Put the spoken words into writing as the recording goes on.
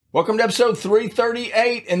Welcome to episode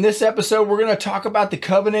 338. In this episode, we're going to talk about the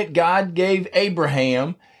covenant God gave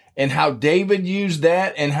Abraham and how David used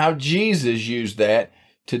that and how Jesus used that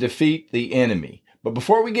to defeat the enemy. But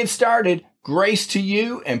before we get started, grace to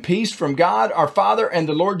you and peace from God, our Father, and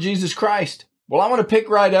the Lord Jesus Christ. Well, I want to pick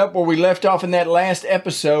right up where we left off in that last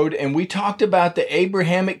episode, and we talked about the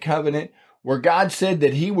Abrahamic covenant where God said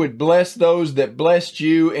that he would bless those that blessed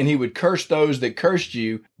you and he would curse those that cursed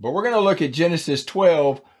you. But we're going to look at Genesis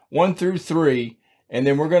 12, 1 through 3, and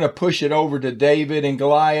then we're going to push it over to David and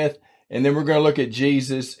Goliath, and then we're going to look at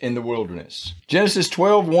Jesus in the wilderness. Genesis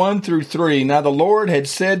 12, 1 through 3. Now the Lord had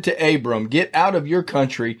said to Abram, "Get out of your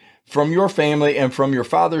country, from your family, and from your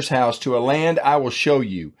father's house to a land I will show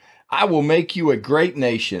you. I will make you a great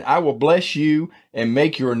nation. I will bless you and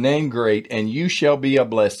make your name great, and you shall be a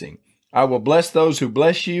blessing. I will bless those who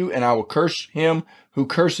bless you, and I will curse him who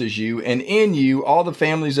curses you, and in you all the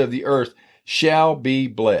families of the earth shall be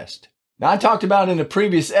blessed." Now, I talked about in a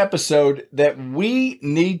previous episode that we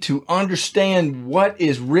need to understand what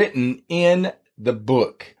is written in the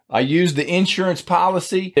book. I used the insurance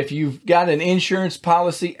policy. If you've got an insurance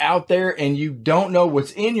policy out there and you don't know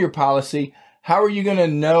what's in your policy, how are you going to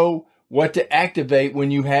know what to activate when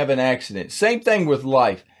you have an accident? Same thing with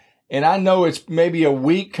life. And I know it's maybe a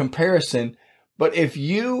weak comparison, but if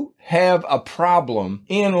you have a problem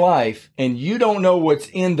in life and you don't know what's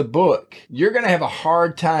in the book, you're going to have a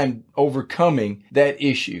hard time overcoming that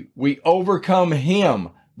issue. We overcome him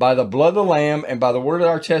by the blood of the Lamb and by the word of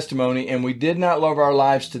our testimony, and we did not love our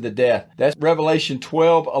lives to the death. That's Revelation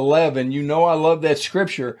 12:11. You know I love that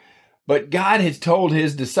scripture. But God has told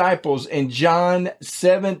his disciples in John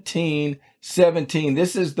 17:17,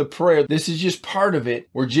 this is the prayer. This is just part of it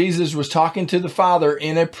where Jesus was talking to the Father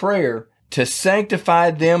in a prayer to sanctify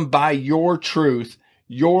them by your truth.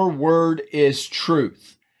 Your word is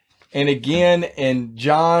truth. And again, in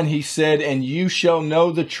John, he said, "And you shall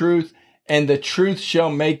know the truth, and the truth shall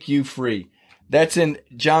make you free." That's in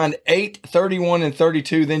John 8:31 and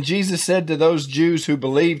 32. Then Jesus said to those Jews who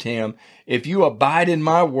believed him, "If you abide in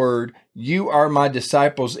my word, you are my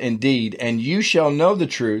disciples indeed, and you shall know the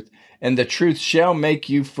truth, and the truth shall make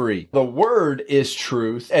you free." The word is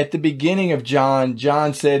truth. At the beginning of John,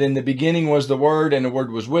 John said, "In the beginning was the word, and the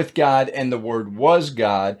word was with God, and the word was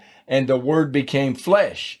God, and the word became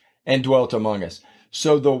flesh and dwelt among us."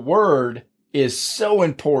 So the word is so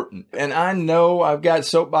important. And I know I've got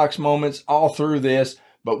soapbox moments all through this,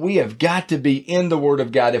 but we have got to be in the word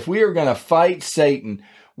of God. If we are going to fight Satan,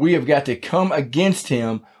 we have got to come against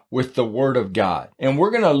him with the word of God. And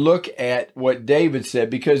we're going to look at what David said,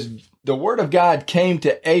 because the word of God came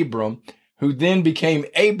to Abram, who then became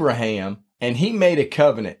Abraham, and he made a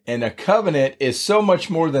covenant. And a covenant is so much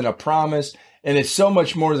more than a promise, and it's so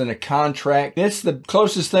much more than a contract. It's the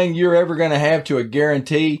closest thing you're ever going to have to a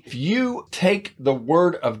guarantee. If you take the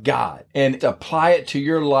word of God and apply it to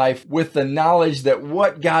your life with the knowledge that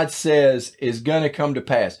what God says is going to come to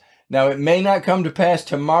pass. Now, it may not come to pass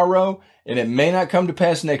tomorrow, and it may not come to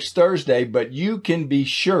pass next Thursday, but you can be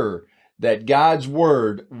sure that God's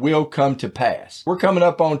word will come to pass. We're coming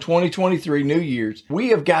up on 2023, New Year's. We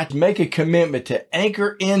have got to make a commitment to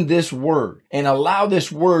anchor in this word and allow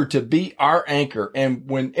this word to be our anchor. And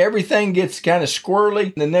when everything gets kind of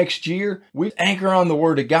squirrely in the next year, we anchor on the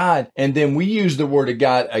word of God, and then we use the word of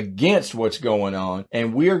God against what's going on,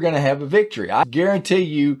 and we are going to have a victory. I guarantee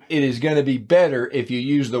you it is going to be better if you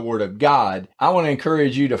use the word of God. I want to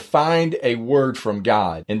encourage you to find a word from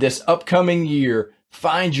God in this upcoming year.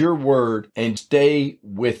 Find your word and stay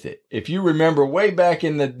with it. If you remember way back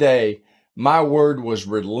in the day, my word was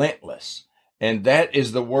relentless. And that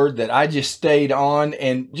is the word that I just stayed on.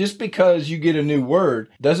 And just because you get a new word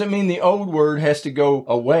doesn't mean the old word has to go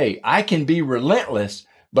away. I can be relentless,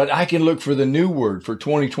 but I can look for the new word for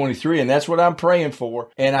 2023. And that's what I'm praying for.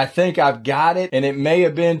 And I think I've got it. And it may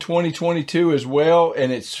have been 2022 as well.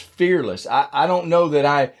 And it's fearless. I don't know that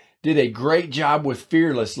I did a great job with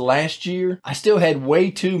fearless last year. I still had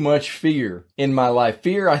way too much fear in my life.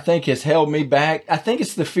 Fear, I think, has held me back. I think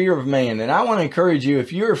it's the fear of man. And I want to encourage you,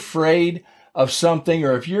 if you're afraid of something,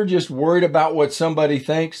 or if you're just worried about what somebody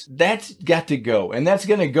thinks, that's got to go. And that's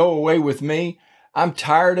going to go away with me. I'm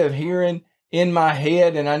tired of hearing in my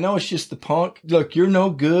head, and I know it's just the punk. Look, you're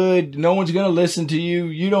no good. No one's going to listen to you.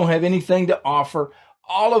 You don't have anything to offer.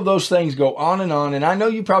 All of those things go on. And I know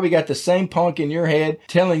you probably got the same punk in your head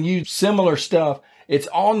telling you similar stuff. It's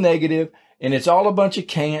all negative, and it's all a bunch of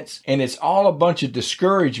can'ts, and it's all a bunch of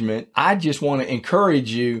discouragement. I just want to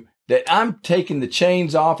encourage you that I'm taking the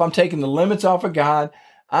chains off. I'm taking the limits off of God.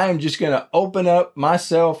 I am just going to open up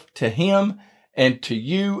myself to him and to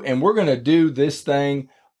you, and we're going to do this thing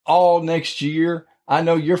all next year. I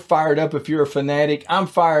know you're fired up if you're a fanatic. I'm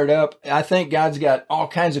fired up. I think God's got all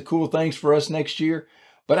kinds of cool things for us next year.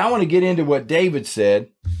 But I want to get into what David said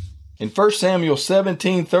in 1 Samuel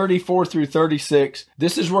 17, 34 through 36.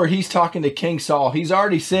 This is where he's talking to King Saul. He's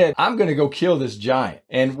already said, I'm going to go kill this giant.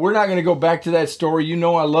 And we're not going to go back to that story. You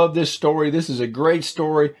know I love this story. This is a great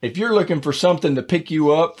story. If you're looking for something to pick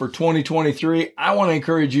you up for 2023, I want to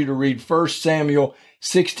encourage you to read 1 Samuel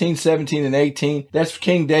 16, 17, and 18. That's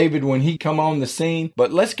King David when he come on the scene.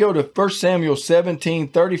 But let's go to 1 Samuel 17,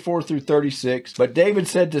 34 through 36. But David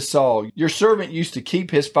said to Saul, your servant used to keep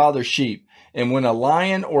his father's sheep. And when a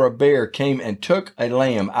lion or a bear came and took a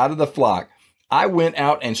lamb out of the flock, I went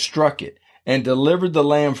out and struck it and delivered the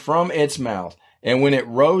lamb from its mouth. And when it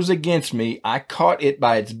rose against me, I caught it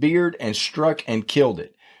by its beard and struck and killed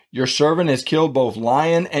it. Your servant has killed both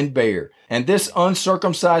lion and bear, and this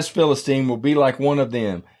uncircumcised Philistine will be like one of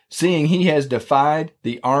them, seeing he has defied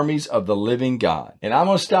the armies of the living God. And I'm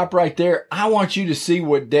going to stop right there. I want you to see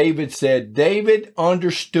what David said. David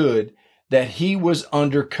understood that he was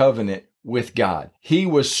under covenant with God. He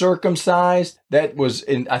was circumcised. That was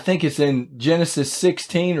in, I think it's in Genesis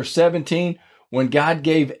 16 or 17, when God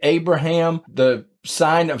gave Abraham the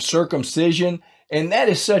sign of circumcision. And that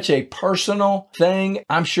is such a personal thing.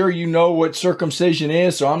 I'm sure you know what circumcision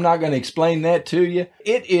is, so I'm not going to explain that to you.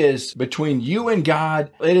 It is between you and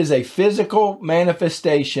God. It is a physical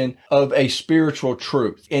manifestation of a spiritual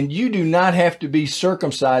truth. And you do not have to be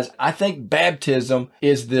circumcised. I think baptism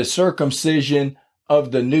is the circumcision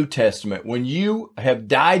of the New Testament. When you have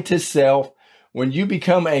died to self, when you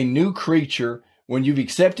become a new creature, when you've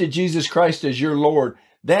accepted Jesus Christ as your Lord,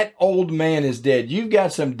 that old man is dead. You've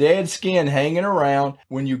got some dead skin hanging around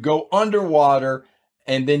when you go underwater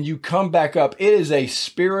and then you come back up. It is a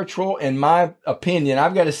spiritual, in my opinion,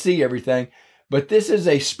 I've got to see everything, but this is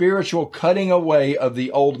a spiritual cutting away of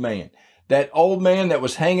the old man. That old man that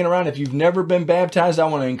was hanging around. If you've never been baptized, I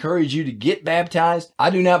want to encourage you to get baptized. I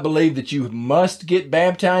do not believe that you must get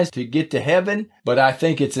baptized to get to heaven, but I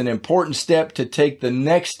think it's an important step to take the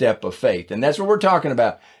next step of faith. And that's what we're talking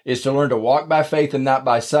about, is to learn to walk by faith and not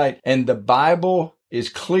by sight. And the Bible is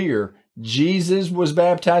clear. Jesus was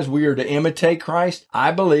baptized. We are to imitate Christ.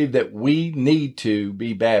 I believe that we need to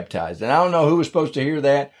be baptized. And I don't know who was supposed to hear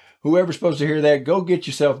that. Whoever's supposed to hear that, go get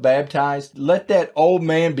yourself baptized. Let that old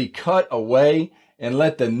man be cut away and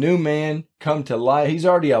let the new man come to life. He's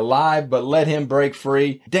already alive, but let him break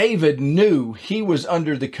free. David knew he was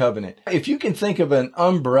under the covenant. If you can think of an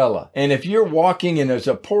umbrella, and if you're walking and there's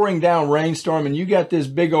a pouring down rainstorm and you got this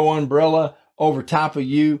big old umbrella over top of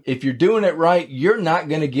you, if you're doing it right, you're not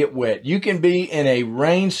going to get wet. You can be in a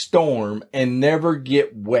rainstorm and never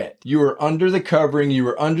get wet. You are under the covering. You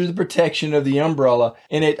are under the protection of the umbrella.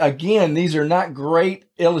 And again, these are not great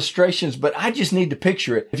illustrations, but I just need to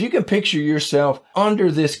picture it. If you can picture yourself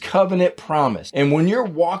under this covenant promise, and when you're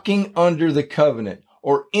walking under the covenant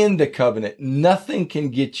or in the covenant, nothing can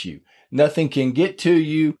get you. Nothing can get to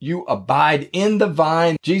you. You abide in the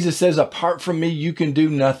vine. Jesus says, apart from me, you can do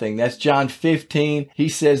nothing. That's John 15. He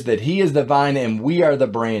says that he is the vine and we are the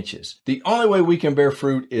branches. The only way we can bear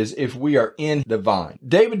fruit is if we are in the vine.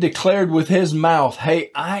 David declared with his mouth,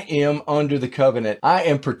 hey, I am under the covenant. I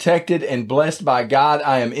am protected and blessed by God.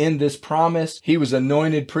 I am in this promise. He was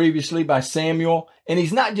anointed previously by Samuel. And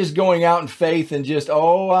he's not just going out in faith and just,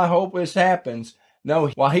 oh, I hope this happens. No,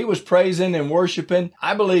 while he was praising and worshiping,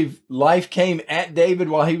 I believe life came at David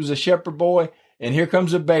while he was a shepherd boy, and here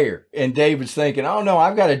comes a bear. And David's thinking, oh no,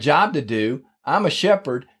 I've got a job to do. I'm a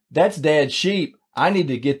shepherd. That's Dad's sheep. I need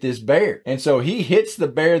to get this bear. And so he hits the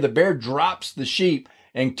bear. The bear drops the sheep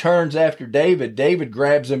and turns after David. David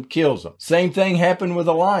grabs him, kills him. Same thing happened with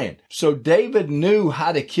a lion. So David knew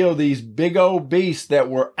how to kill these big old beasts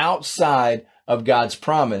that were outside of God's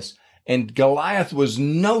promise. And Goliath was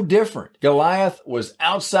no different. Goliath was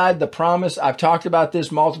outside the promise. I've talked about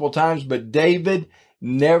this multiple times, but David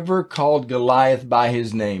never called Goliath by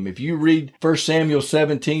his name. If you read 1 Samuel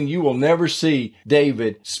 17, you will never see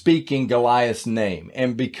David speaking Goliath's name.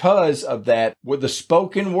 And because of that, the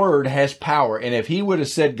spoken word has power. And if he would have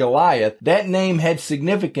said Goliath, that name had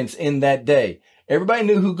significance in that day. Everybody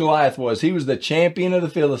knew who Goliath was. He was the champion of the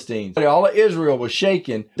Philistines. All of Israel was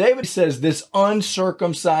shaken. David says this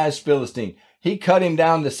uncircumcised Philistine. He cut him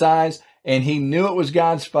down to size, and he knew it was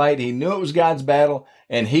God's fight. He knew it was God's battle,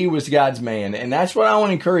 and he was God's man. And that's what I want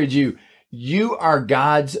to encourage you. You are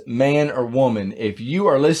God's man or woman. If you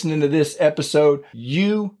are listening to this episode,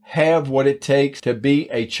 you have what it takes to be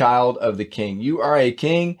a child of the King. You are a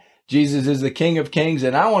king. Jesus is the King of Kings,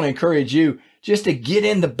 and I want to encourage you. just to get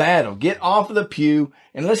in the battle, get off of the pew,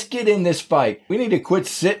 and let's get in this fight. We need to quit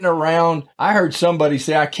sitting around. I heard somebody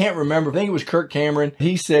say, I can't remember, I think it was Kirk Cameron.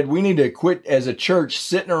 He said, we need to quit as a church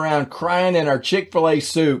sitting around crying in our Chick-fil-A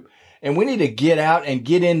soup, and we need to get out and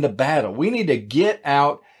get in the battle. We need to get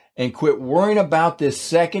out and quit worrying about this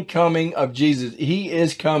second coming of Jesus. He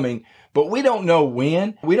is coming, but we don't know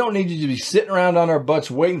when. We don't need to be sitting around on our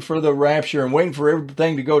butts waiting for the rapture and waiting for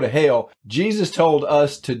everything to go to hell. Jesus told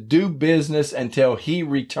us to do business until he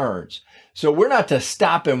returns. So we're not to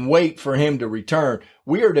stop and wait for him to return.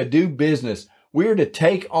 We are to do business. We are to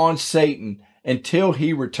take on Satan until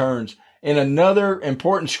he returns. And another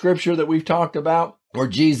important scripture that we've talked about, where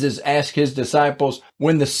Jesus asked his disciples,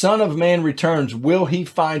 when the Son of Man returns, will he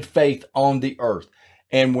find faith on the earth?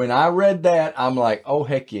 And when I read that, I'm like, oh,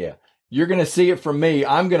 heck yeah. You're going to see it from me.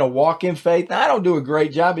 I'm going to walk in faith. Now, I don't do a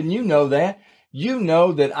great job, and you know that. You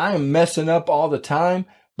know that I am messing up all the time,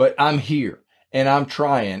 but I'm here, and I'm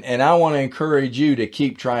trying, and I want to encourage you to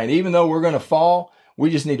keep trying. Even though we're going to fall, we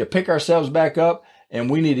just need to pick ourselves back up, and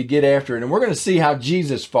we need to get after it. And we're going to see how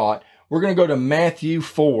Jesus fought. We're going to go to Matthew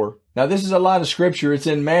 4. Now, this is a lot of scripture. It's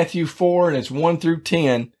in Matthew 4, and it's 1 through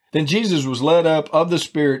 10. Then Jesus was led up of the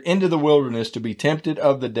Spirit into the wilderness to be tempted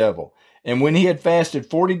of the devil. And when he had fasted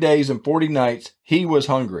 40 days and 40 nights, he was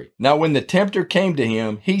hungry. Now when the tempter came to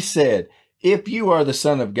him, he said, if you are the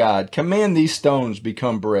Son of God, command these stones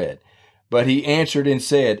become bread. But he answered and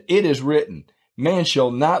said, it is written, man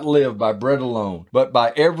shall not live by bread alone, but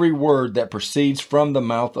by every word that proceeds from the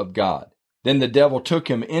mouth of God. Then the devil took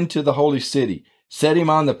him into the holy city, set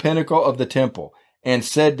him on the pinnacle of the temple, and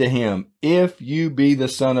said to him, if you be the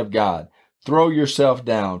Son of God, throw yourself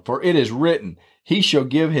down, for it is written, he shall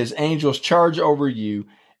give his angels charge over you,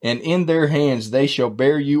 and in their hands they shall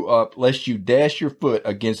bear you up, lest you dash your foot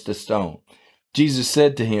against a stone. Jesus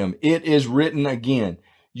said to him, it is written again,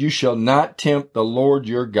 you shall not tempt the Lord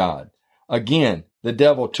your God. Again, the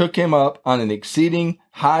devil took him up on an exceeding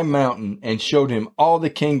high mountain and showed him all the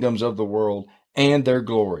kingdoms of the world and their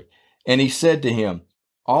glory. And he said to him,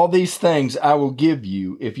 all these things I will give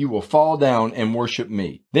you if you will fall down and worship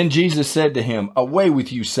me. Then Jesus said to him, away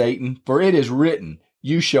with you, Satan, for it is written,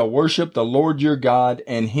 you shall worship the Lord your God,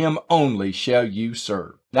 and him only shall you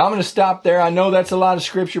serve. Now I'm going to stop there. I know that's a lot of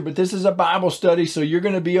scripture, but this is a Bible study, so you're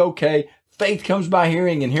going to be okay. Faith comes by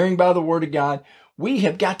hearing, and hearing by the word of God. We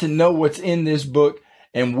have got to know what's in this book,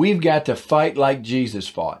 and we've got to fight like Jesus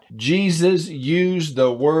fought. Jesus used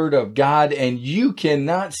the word of God, and you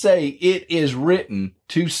cannot say it is written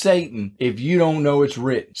to Satan if you don't know it's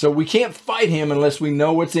written. So we can't fight him unless we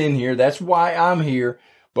know what's in here. That's why I'm here.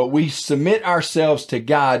 But we submit ourselves to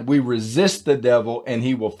God. We resist the devil, and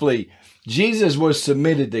he will flee. Jesus was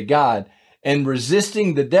submitted to God, and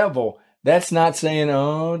resisting the devil, that's not saying,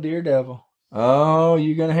 oh, dear devil, oh,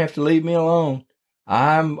 you're going to have to leave me alone.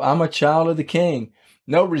 I'm a child of the King.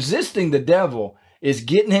 No, resisting the devil is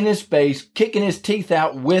getting in his face, kicking his teeth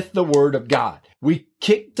out with the word of God. We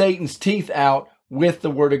kick Satan's teeth out with the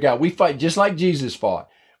word of God. We fight just like Jesus fought.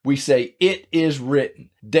 We say, it is written.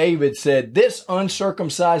 David said, this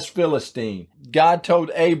uncircumcised Philistine, God told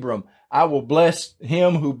Abram, I will bless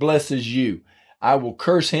him who blesses you. I will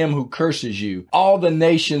curse him who curses you. All the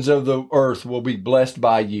nations of the earth will be blessed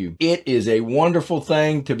by you. It is a wonderful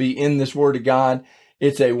thing to be in this word of God.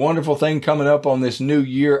 It's a wonderful thing coming up on this new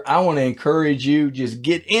year. I want to encourage you, just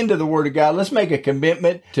get into the word of God. Let's make a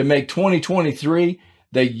commitment to make 2023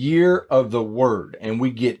 the year of the word. And we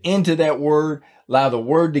get into that word, allow the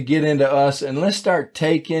word to get into us, and let's start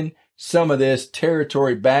taking some of this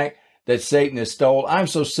territory back that Satan has stole. I'm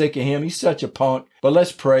so sick of him. He's such a punk. But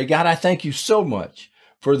let's pray. God, I thank you so much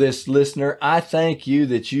for this listener. I thank you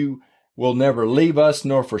that you will never leave us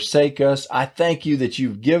nor forsake us. I thank you that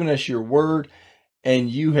you've given us your word,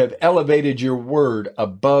 and you have elevated your word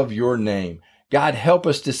above your name. God, help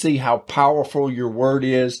us to see how powerful your word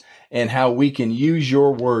is and how we can use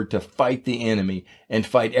your word to fight the enemy and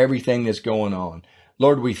fight everything that's going on.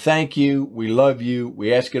 Lord, we thank you. We love you.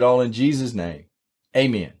 We ask it all in Jesus' name.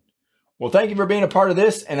 Amen. Well, thank you for being a part of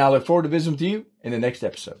this, and I look forward to visiting with you in the next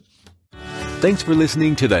episode. Thanks for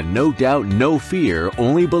listening to the No Doubt, No Fear,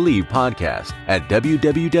 Only Believe podcast at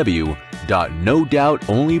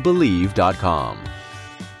www.nodoubtonlybelieve.com.